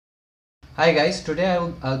Hi guys, today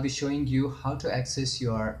I'll be showing you how to access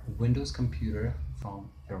your Windows computer from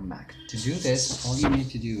your Mac. To do this, all you need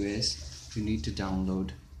to do is you need to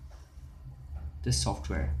download this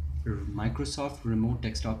software, Microsoft Remote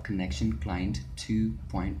Desktop Connection Client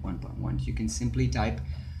 2.1.1. You can simply type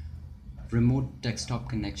Remote Desktop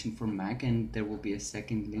Connection for Mac and there will be a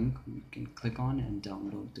second link you can click on and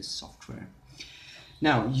download this software.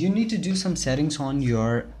 Now you need to do some settings on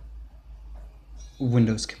your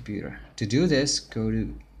Windows computer. To do this, go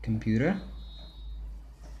to Computer,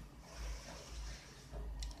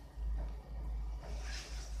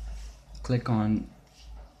 click on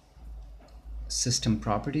System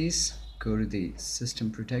Properties, go to the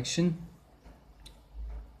System Protection,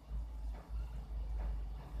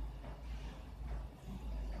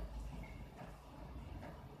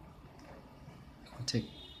 take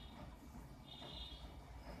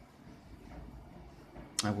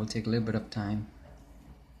I will take a little bit of time.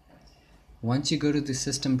 Once you go to the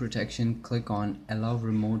System Protection, click on Allow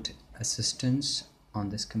Remote Assistance on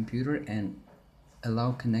this computer and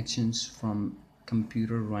allow connections from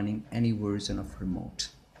computer running any version of remote.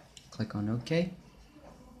 Click on OK.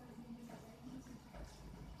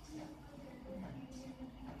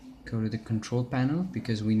 Go to the control panel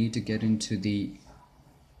because we need to get into the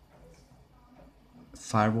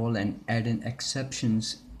firewall and add in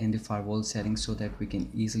exceptions in the firewall settings so that we can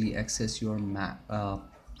easily access your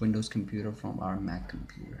Windows computer from our Mac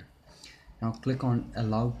computer. Now click on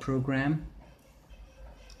allow program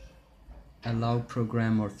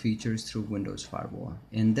or features through Windows Firewall.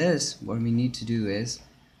 In this, what we need to do is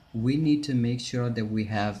we need to make sure that we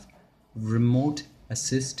have remote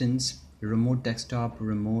assistance, remote desktop,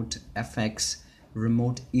 remote FX,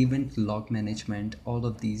 remote event log management, all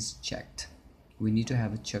of these checked. We need to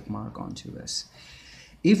have a check mark onto this.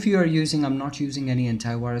 If you are using, I'm not using any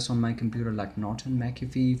antivirus on my computer like Norton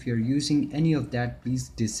McAfee. If you're using any of that, please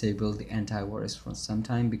disable the antivirus for some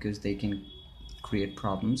time because they can create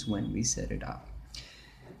problems when we set it up.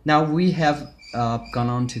 Now we have gone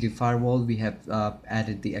on to the firewall. We have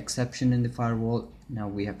added the exception in the firewall. Now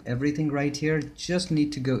we have everything right here. Just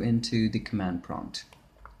need to go into the command prompt.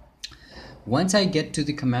 Once I get to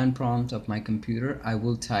the command prompt of my computer, I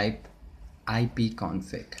will type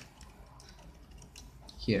ipconfig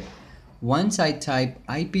here. Once I type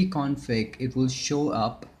ipconfig, it will show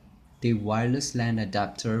up the wireless LAN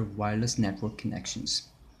adapter wireless network connections.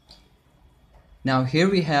 Now here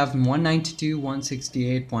we have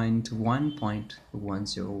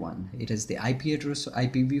 192.168.1.101. It is the IP address,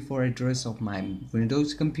 IPv4 address of my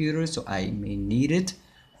Windows computer, so I may need it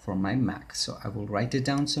for my Mac. So I will write it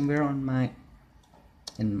down somewhere on my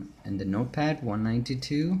in the notepad.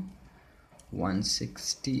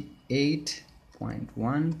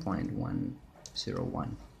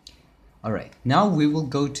 192.168.1.101. all right, now we will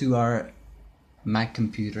go to our Mac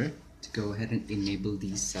computer to go ahead and enable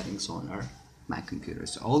these settings on our Mac computer.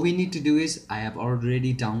 So all we need to do is, I have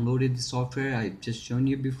already downloaded the software I've just shown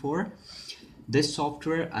you before. This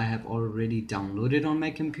software I have already downloaded on my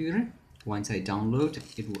computer. Once I download,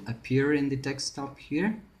 it will appear in the desktop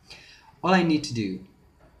here. All I need to do,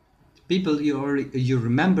 people, you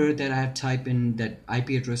remember that I have typed in that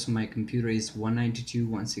IP address on my computer is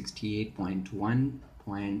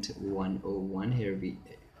 192.168.1.101. Here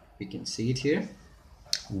we can see it here,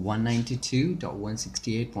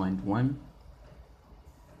 192.168.1.101.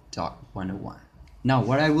 Now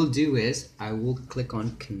what I will do is I will click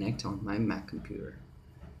on connect on my Mac computer.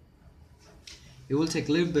 It will take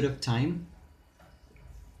a little bit of time,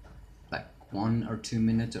 like 1 or 2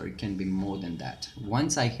 minutes, or it can be more than that.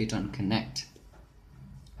 Once I hit on connect,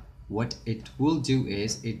 what it will do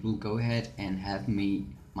is it will go ahead and have my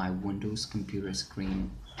Windows computer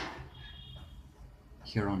screen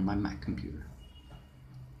here on my Mac computer.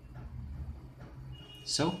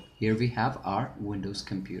 So here we have our Windows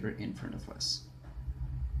computer in front of us.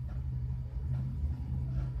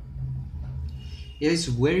 It is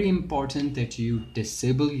very important that you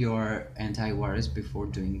disable your antivirus before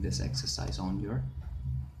doing this exercise on your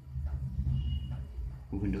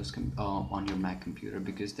Windows on your Mac computer,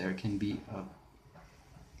 because there can be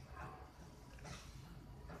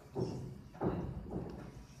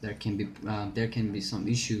some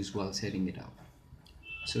issues while setting it up.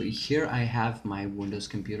 So here I have my Windows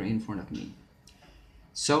computer in front of me.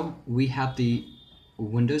 So we have the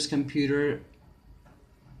Windows computer,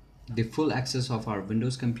 the full access of our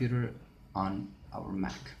Windows computer on our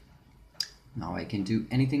Mac. Now I can do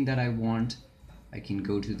anything that I want. I can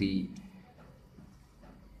go to the,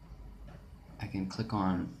 I can click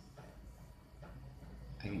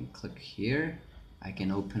here. I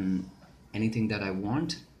can open anything that I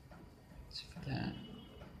want.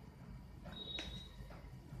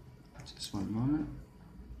 Just one moment.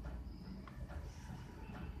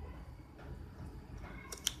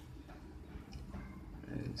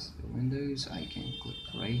 There's the Windows. I can click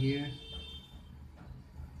right here.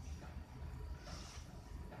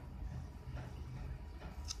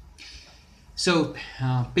 So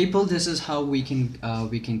people, this is how we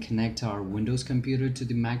can connect our Windows computer to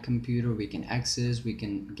the Mac computer. We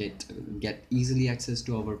can get easily access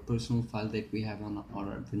to our personal file that we have on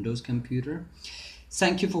our Windows computer.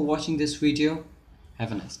 Thank you for watching this video.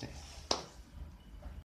 Have a nice day.